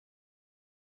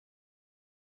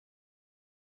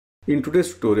In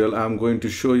today's tutorial, I'm going to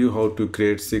show you how to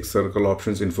create 6 circle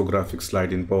options infographic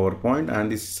slide in PowerPoint,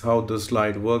 and this is how the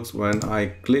slide works. When I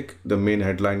click, the main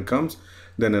headline comes.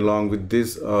 Then along with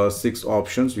these 6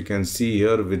 options, you can see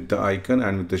here with the icon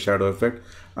and with the shadow effect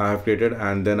I have created,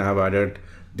 and then I have added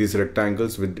these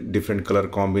rectangles with different color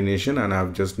combination, and I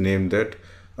have just named that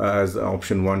as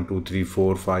option 1, 2, 3,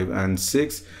 4, 5 and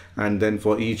 6. And then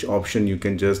for each option you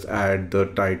can just add the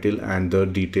title and the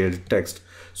detailed text.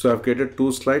 So I've created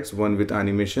 2 slides, one with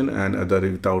animation and other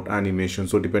without animation.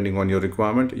 So depending on your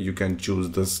requirement, you can choose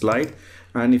the slide.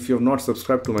 And if you have not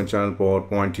subscribed to my channel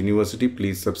PowerPoint University,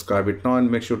 please subscribe it now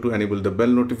and make sure to enable the bell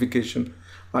notification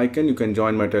icon. You can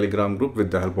join my Telegram group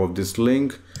with the help of this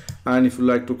link. And if you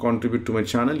like to contribute to my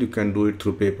channel, you can do it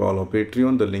through PayPal or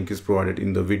Patreon. The link is provided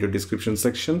in the video description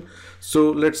section.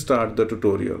 So let's start the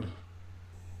tutorial.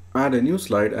 Add a new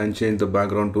slide and change the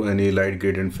background to any light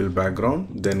gradient fill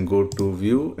background. Then go to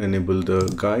view, enable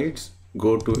the guides,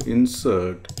 go to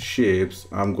insert shapes.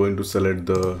 I'm going to select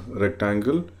the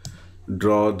rectangle,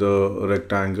 draw the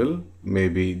rectangle,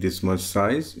 maybe this much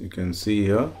size, you can see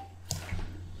here.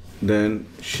 Then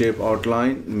shape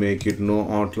outline, make it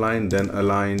no outline, then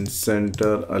align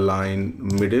center, align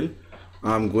middle.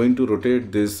 I'm going to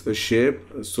rotate this shape,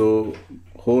 so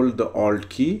hold the Alt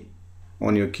key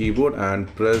on your keyboard and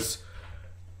press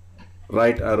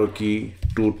right arrow key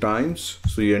 2 times,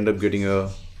 so you end up getting a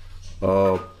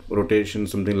rotation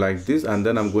something like this. And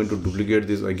then I'm going to duplicate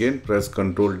this again, press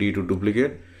Ctrl D to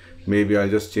duplicate. Maybe I'll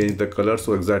just change the color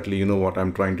so exactly you know what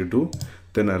I'm trying to do.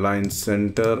 Then align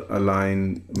center,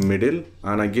 align middle,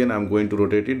 and again I'm going to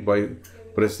rotate it by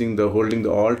pressing the holding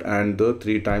the Alt and the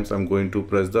 3 times. I'm going to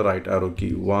press the right arrow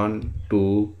key 1,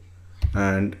 2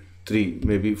 and 3,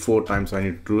 maybe 4 times I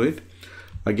need to do it.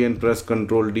 Again press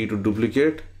Ctrl D to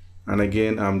duplicate, and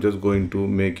again I'm just going to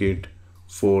make it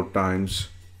 4 times,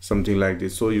 something like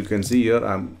this. So you can see here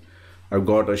I've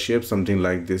got a shape something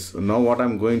like this. Now what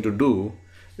I'm going to do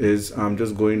is I'm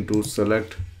just going to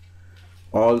select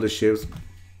all the shapes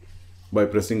by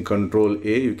pressing Ctrl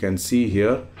A, you can see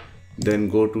here. Then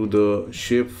go to the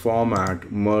shape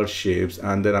format, merge shapes,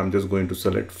 and then I'm just going to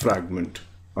select fragment.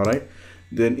 All right,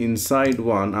 then inside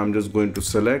one I'm just going to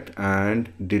select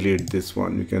and delete this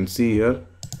one. You can see here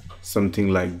something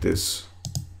like this.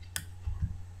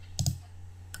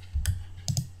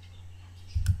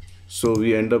 So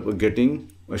we end up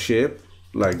getting a shape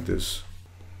like this.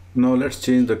 Now let's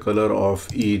change the color of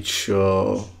each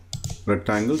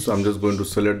rectangle. So I'm just going to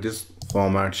select this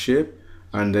format shape,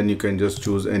 and then you can just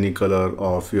choose any color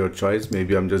of your choice.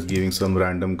 Maybe I'm just giving some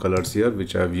random colors here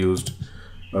which I've used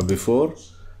before.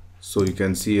 So you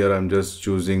can see here I'm just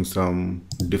choosing some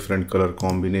different color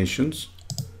combinations.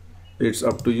 It's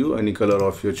up to you, any color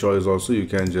of your choice also you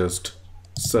can just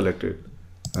select it.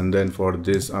 And then for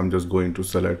this I'm just going to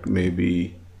select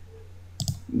maybe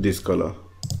this color.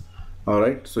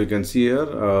 Alright, so you can see here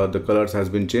the colors has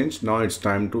been changed. Now it's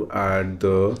time to add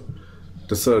the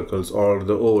circles or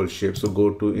the oval shape. So go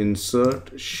to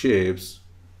insert shapes,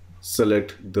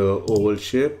 select the oval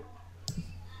shape,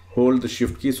 hold the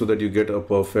shift key so that you get a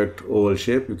perfect oval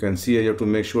shape. You can see here you have to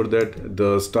make sure that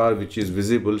the star which is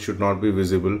visible should not be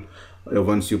visible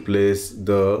once you place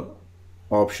the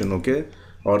option, okay,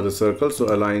 or the circle.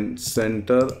 So align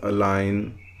center,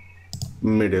 align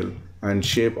middle, and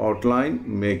shape outline,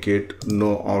 make it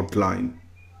no outline.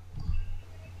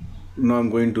 Now I'm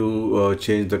going to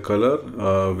change the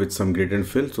color with some gradient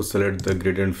fill. So select the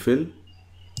gradient fill,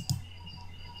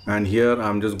 and here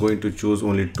I'm just going to choose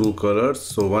only 2 colors.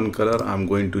 So one color I'm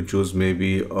going to choose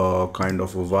maybe a kind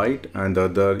of a white, and the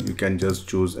other you can just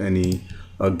choose any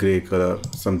a gray color,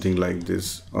 something like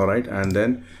this. All right, and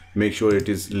then make sure it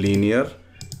is linear,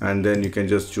 and then you can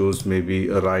just choose maybe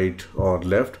a right or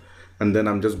left. And then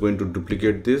I'm just going to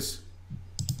duplicate this.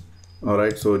 All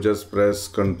right, so just press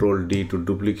Ctrl D to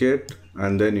duplicate,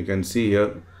 and then you can see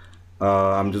here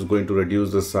I'm just going to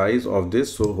reduce the size of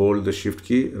this. So hold the shift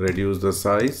key, reduce the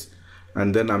size,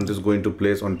 and then I'm just going to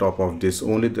place on top of this.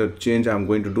 Only the change I'm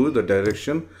going to do, the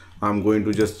direction, I'm going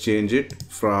to just change it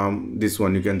from this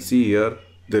one. You can see here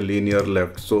the linear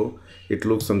left, so it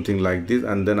looks something like this,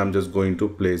 and then I'm just going to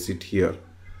place it here.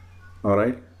 All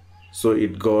right, so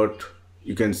it got,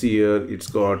 you can see here it's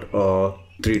got a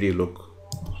 3D look.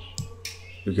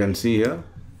 You can see here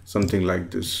something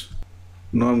like this.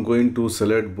 Now I'm going to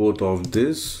select both of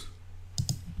this.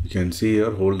 You can see here,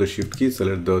 hold the shift key,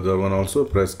 select the other one also,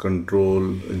 press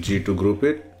Ctrl G to group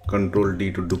it, Ctrl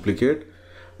D to duplicate,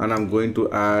 and I'm going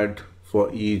to add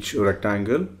for each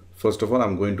rectangle. First of all,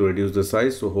 I'm going to reduce the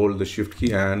size. So hold the shift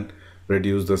key and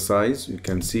reduce the size. You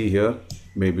can see here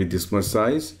maybe this much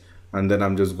size, and then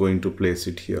I'm just going to place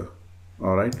it here.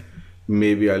 All right,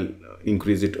 maybe I'll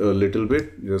increase it a little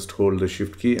bit. Just hold the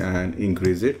shift key and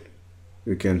increase it.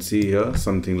 You can see here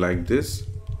something like this,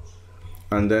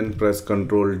 and then press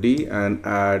Ctrl D and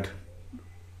add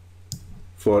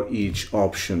for each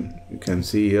option. You can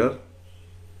see here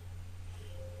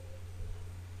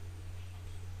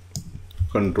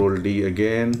Ctrl D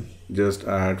again, just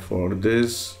add for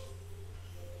this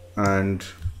and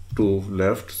 2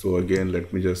 left. So again,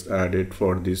 let me just add it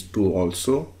for these 2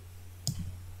 also,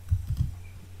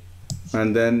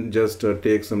 and then just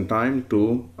take some time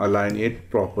to align it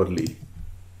properly.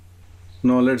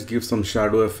 Now let's give some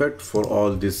shadow effect for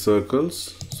all these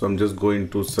circles. So I'm just going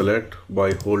to select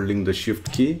by holding the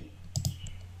shift key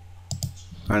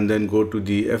and then go to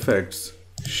the effects,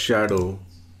 shadow.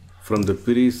 From the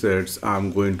presets,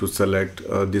 I'm going to select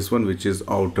this one, which is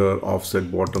outer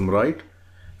offset bottom right,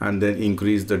 and then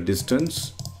increase the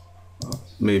distance,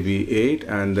 maybe 8,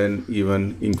 and then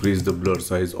even increase the blur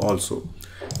size also.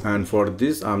 And for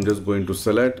this, I'm just going to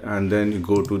select and then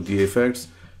go to the effects,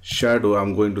 shadow.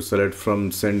 I'm going to select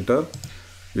from center,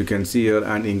 you can see here,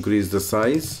 and increase the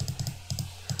size,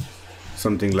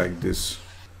 something like this.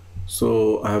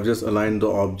 So I have just aligned the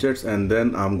objects, and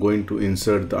then I'm going to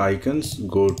insert the icons.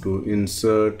 Go to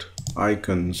insert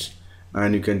icons,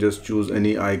 and you can just choose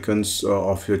any icons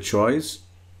of your choice.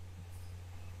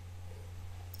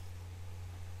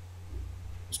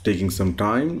 It's taking some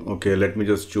time. Okay, let me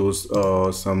just choose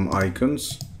some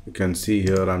icons. You can see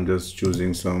here I'm just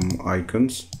choosing some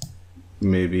icons.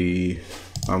 Maybe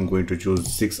I'm going to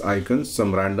choose 6 icons,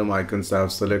 some random icons I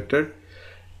have selected,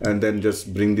 and then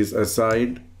just bring this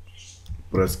aside.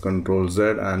 Press Ctrl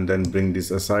Z and then bring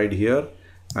this aside here,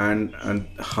 and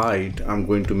height I'm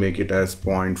going to make it as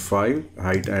 0.5,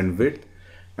 height and width.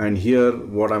 And here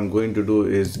what I'm going to do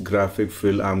is graphic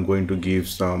fill, I'm going to give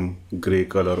some gray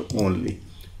color only.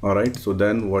 Alright, so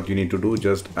then what you need to do,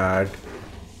 just add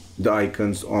the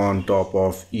icons on top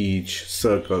of each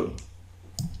circle.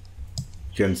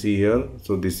 You can see here,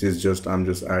 so this is just, I'm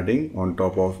just adding on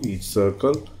top of each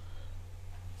circle.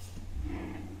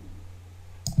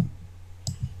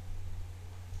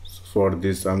 For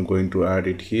this, I'm going to add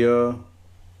it here.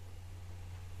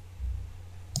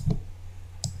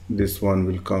 This one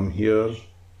will come here,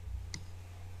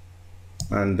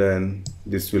 and then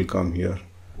this will come here.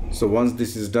 So once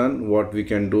this is done, what we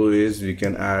can do is we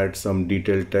can add some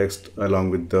detailed text along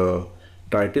with the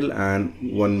title, and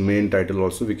one main title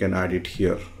also we can add it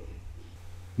here.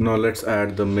 Now let's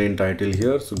add the main title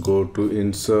here. So go to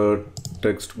insert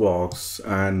text box,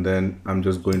 and then I'm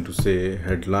just going to say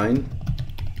headline,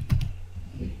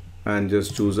 and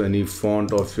just choose any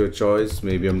font of your choice.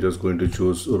 Maybe I'm just going to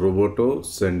choose Roboto,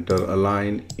 center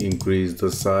align, increase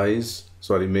the size,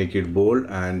 make it bold,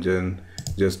 and then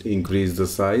just increase the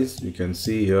size. You can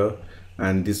see here,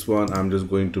 and this one I'm just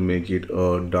going to make it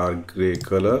a dark gray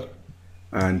color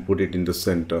and put it in the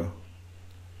center.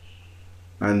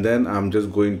 And then I'm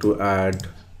just going to add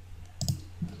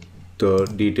the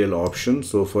detail option.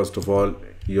 So first of all,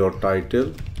 your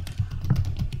title.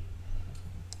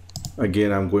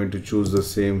 Again, I'm going to choose the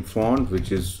same font,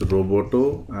 which is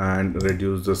Roboto, and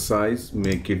reduce the size,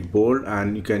 make it bold,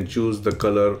 and you can choose the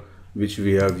color which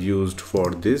we have used for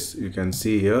this. You can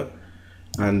see here,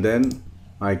 and then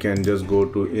I can just go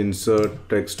to insert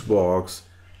text box.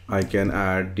 I can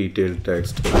add detailed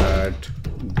text, add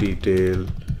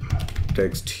detailed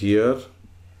text here,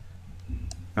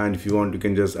 and if you want, you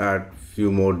can just add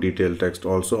few more detailed text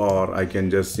also, or I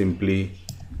can just simply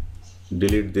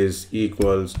delete this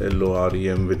equals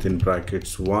LOREM within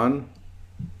brackets 1.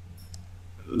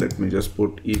 Let me just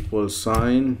put equal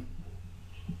sign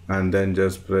and then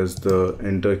just press the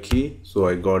enter key. So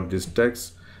I got this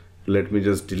text. Let me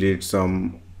just delete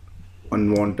some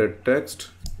unwanted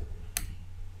text,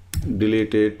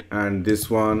 delete it, and this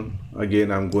one again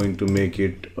I'm going to make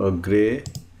it a gray,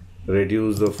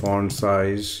 reduce the font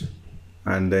size,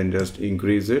 and then just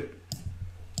increase it,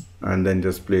 and then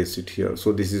just place it here.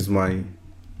 So this is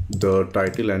the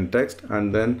title and text,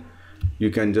 and then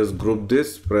you can just group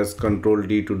this, press Ctrl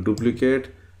D to duplicate,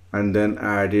 and then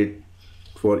add it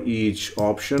for each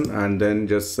option, and then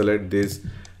just select this,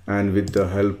 and with the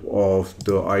help of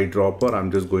the eyedropper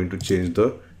I'm just going to change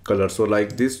the color. So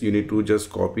like this, you need to just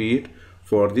copy it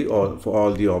for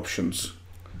all the options.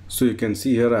 So you can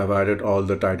see here I've added all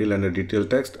the title and the detail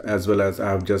text, as well as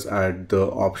I've just added the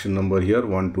option number here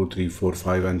 1 2 3 4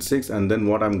 5 and 6. And then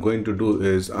what I'm going to do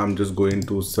is I'm just going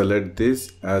to select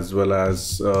this as well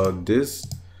as this,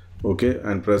 okay,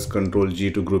 and press Ctrl G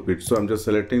to group it. So I'm just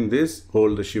selecting this,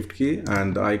 hold the shift key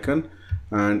and the icon,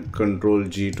 and Ctrl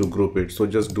G to group it. So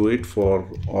just do it for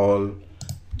all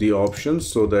the options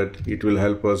so that it will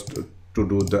help us to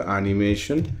do the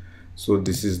animation. So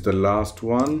this is the last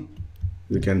one,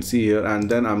 you can see here, and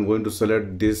then I'm going to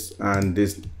select this and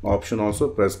this option also,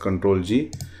 press Ctrl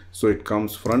G, so it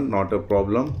comes front, not a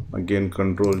problem. Again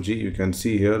Ctrl G, you can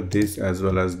see here this as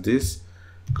well as this,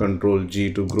 Ctrl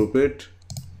G to group it.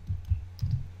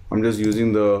 I'm just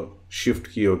using the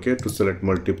shift key, okay, to select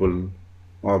multiple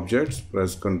objects.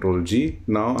 Press Ctrl G.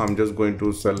 Now I'm just going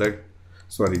to select,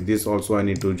 sorry, this also I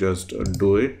need to just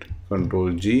do it,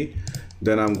 Ctrl G.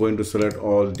 Then I'm going to select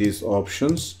all these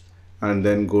options and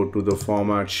then go to the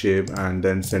format shape and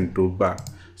then send to back.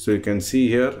 So you can see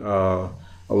here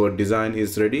our design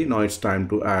is ready. Now it's time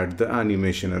to add the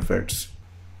animation effects.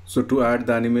 So to add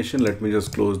the animation, let me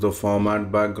just close the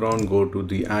format background, go to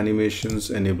the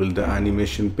animations, enable the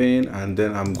animation pane, and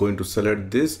then I'm going to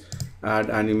select this, add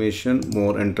animation,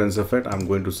 more entrance effect. I'm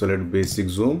going to select basic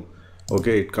zoom.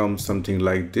 Okay, it comes something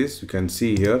like this, you can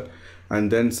see here. And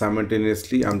then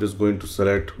simultaneously I'm just going to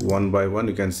select one by one.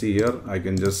 You can see here I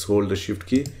can just hold the shift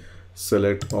key,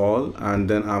 select all, and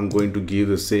then I'm going to give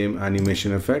the same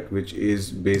animation effect, which is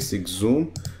basic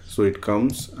zoom. So it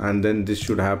comes, and then this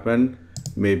should happen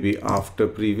maybe after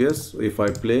previous. If I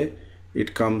play,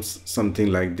 it comes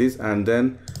something like this, and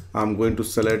then I'm going to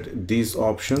select these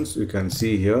options, you can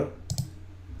see here,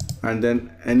 and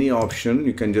then any option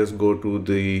you can just go to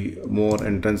the more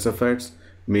entrance effects.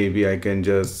 Maybe I can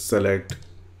just select,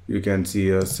 you can see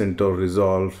a center,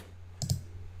 resolve,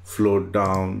 float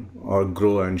down, or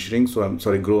grow and shrink. So I'm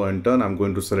sorry, grow and turn. I'm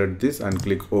going to select this and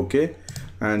click OK,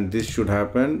 and this should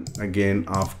happen again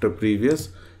after previous.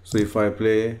 So if I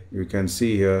play, you can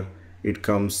see here it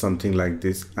comes something like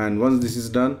this. And once this is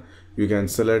done, you can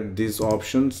select these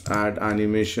options, add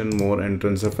animation, more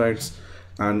entrance effects,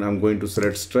 and I'm going to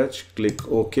select stretch, click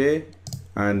OK,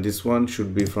 and this one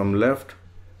should be from left.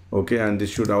 Okay, and this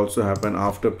should also happen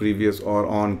after previous or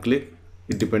on click,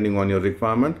 depending on your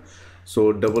requirement.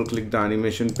 So double click the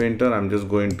animation painter. I'm just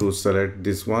going to select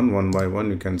this one by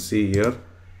one. You can see here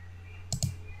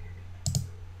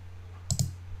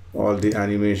all the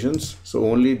animations. So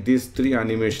only these three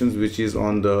animations which is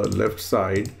on the left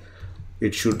side,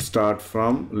 it should start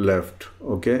from left,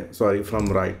 okay, sorry, from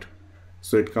right.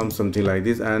 So it comes something like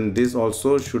this, and this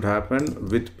also should happen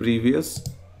with previous.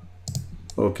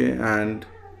 Okay, and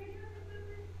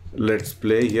let's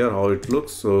play here how it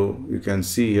looks. So you can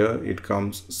see here it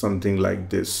comes something like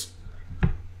this.